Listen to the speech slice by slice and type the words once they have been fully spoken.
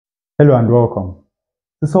Hello and welcome.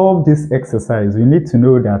 To solve this exercise, we need to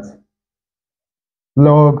know that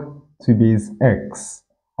log to base x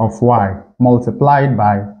of y multiplied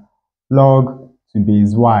by log to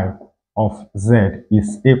base y of z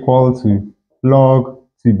is equal to log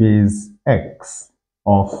to base x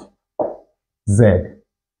of z.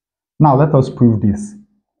 Now let us prove this.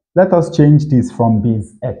 Let us change this from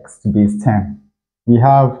base x to base 10. We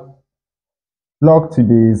have log to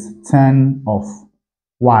base 10 of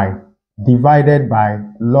y divided by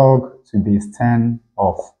log to base 10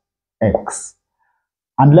 of x.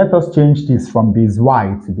 And let us change this from base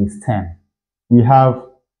y to base 10. We have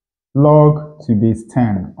log to base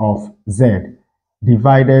 10 of z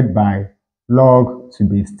divided by log to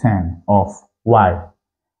base 10 of y.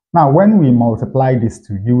 Now, when we multiply these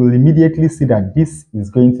two, you will immediately see that this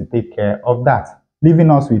is going to take care of that,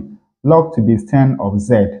 leaving us with log to base 10 of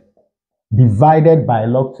z divided by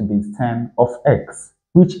log to base 10 of x,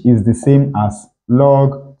 which is the same as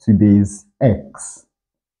log to base x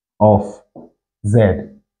of z.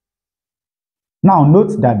 Now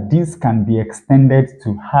note that this can be extended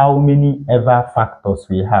to how many ever factors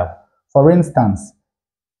we have. For instance,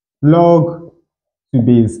 log to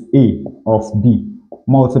base a of b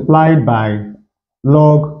multiplied by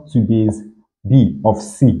log to base b of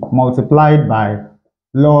c multiplied by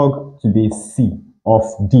log to base c of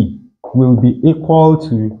d will be equal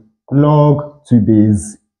to log to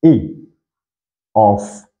base a of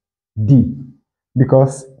d,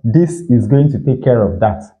 because this is going to take care of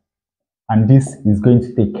that and this is going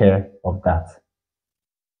to take care of that.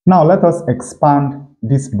 Now let us expand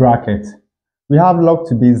this bracket. We have log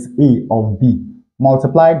to base a of b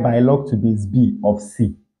multiplied by log to base b of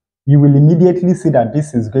c. You will immediately see that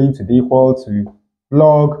this is going to be equal to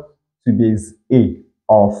log to base a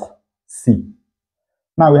of c.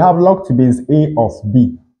 Now we have log to base a of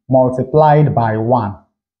b multiplied by 1.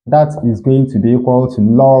 That is going to be equal to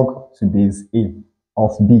log to base a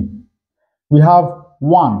of b. We have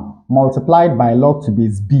 1 multiplied by log to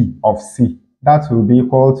base b of c. That will be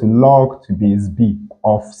equal to log to base b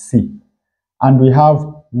of c. And we have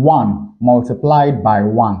 1 multiplied by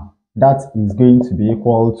 1. That is going to be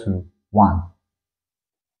equal to 1.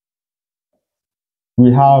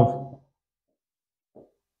 We have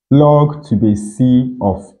log to base c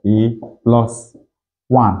of a plus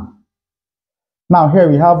 1. Now here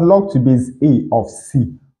we have log to base a of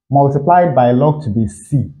c multiplied by log to base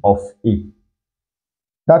c of a.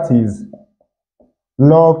 That is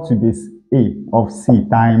log to base a of c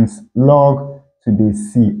times log to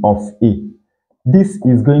base c of a. This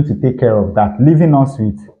is going to take care of that, leaving us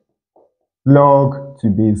with log to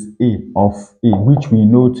base a of a, which we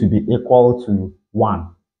know to be equal to 1.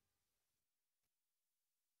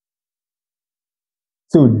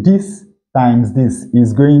 So this times this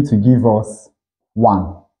is going to give us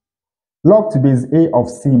 1. Log to base a of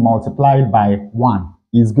c multiplied by 1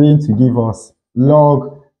 is going to give us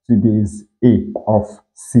log to base a of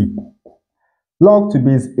c. Log to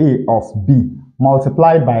base a of b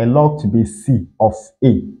multiplied by log to base c of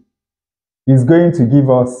a is going to give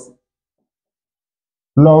us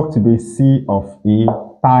log to base c of a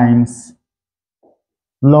times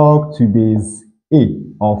log to base a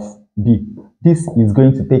of b. This is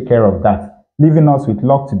going to take care of that, leaving us with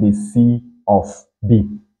log to base c of b.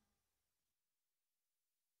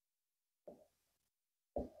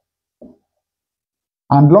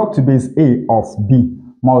 And log to base a of b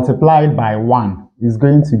multiplied by 1 is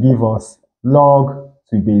going to give us log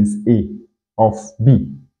to base a of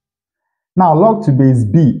b. Now log to base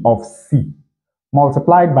b of c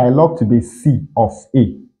multiplied by log to base c of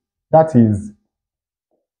a. That is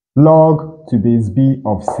log to base b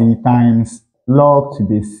of c times log to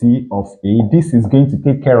base c of a. This is going to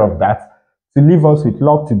take care of that to leave us with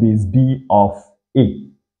log to base b of a.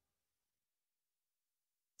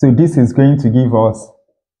 So this is going to give us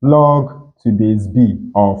log to base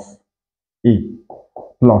b of a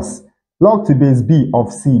plus log to base b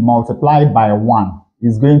of c multiplied by 1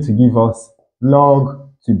 is going to give us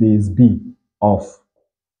log to base b of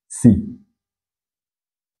c.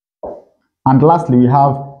 And lastly, we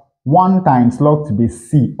have 1 times log to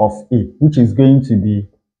base c of a, which is going to be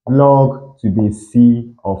log to base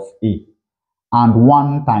c of a, and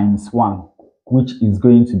 1 times 1, which is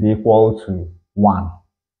going to be equal to 1.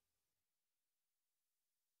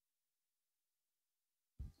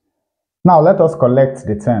 Now let us collect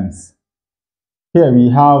the terms. Here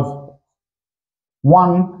we have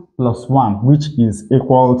 1 plus 1, which is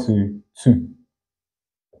equal to 2,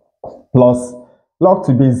 plus log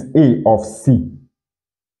to base a of c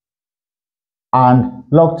and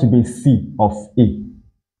log to base c of a.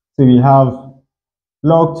 So we have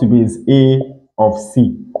log to base a of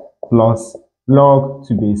c plus log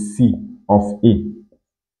to base c of a.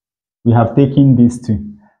 We have taken these two.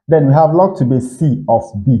 Then we have log to base c of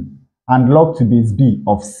b and log to base b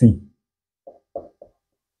of c.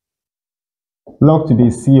 Log to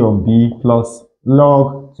base c of b plus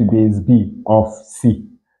log to base b of c.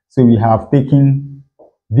 So we have taken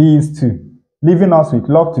these two, leaving us with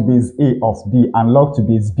log to base a of b and log to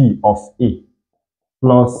base b of a,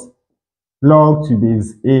 plus log to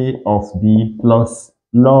base a of b plus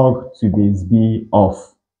log to base b of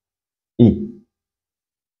a.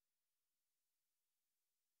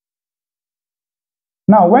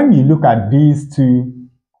 Now, when you look at these two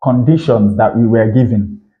conditions that we were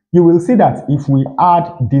given, you will see that if we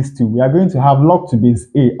add these two, we are going to have log to base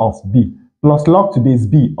a of b plus log to base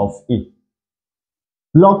b of a,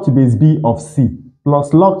 log to base b of c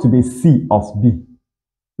plus log to base c of b,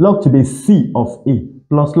 log to base c of a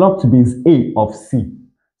plus log to base a of c.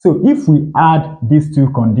 So if we add these two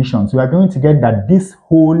conditions, we are going to get that this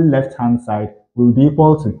whole left-hand side will be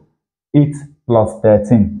equal to 8 plus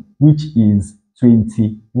 13, which is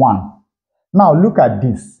 21. Now look at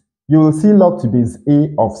this. You will see log to base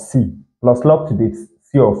a of c plus log to base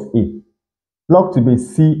c of a, log to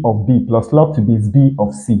base c of b plus log to base b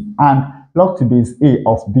of c, and log to base a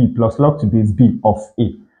of b plus log to base b of a.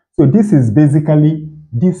 So this is basically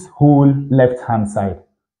this whole left-hand side.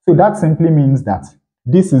 So that simply means that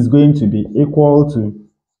this is going to be equal to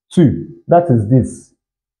 2, that is this,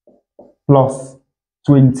 plus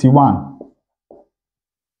 21,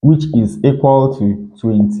 which is equal to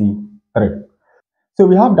 23. So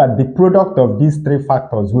we have that the product of these three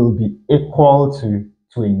factors will be equal to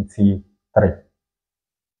 23.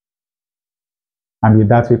 And with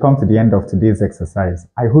that, we come to the end of today's exercise.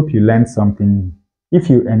 I hope you learned something. If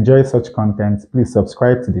you enjoy such content, please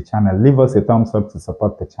subscribe to the channel. Leave us a thumbs up to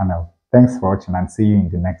support the channel. Thanks for watching and see you in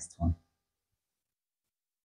the next one.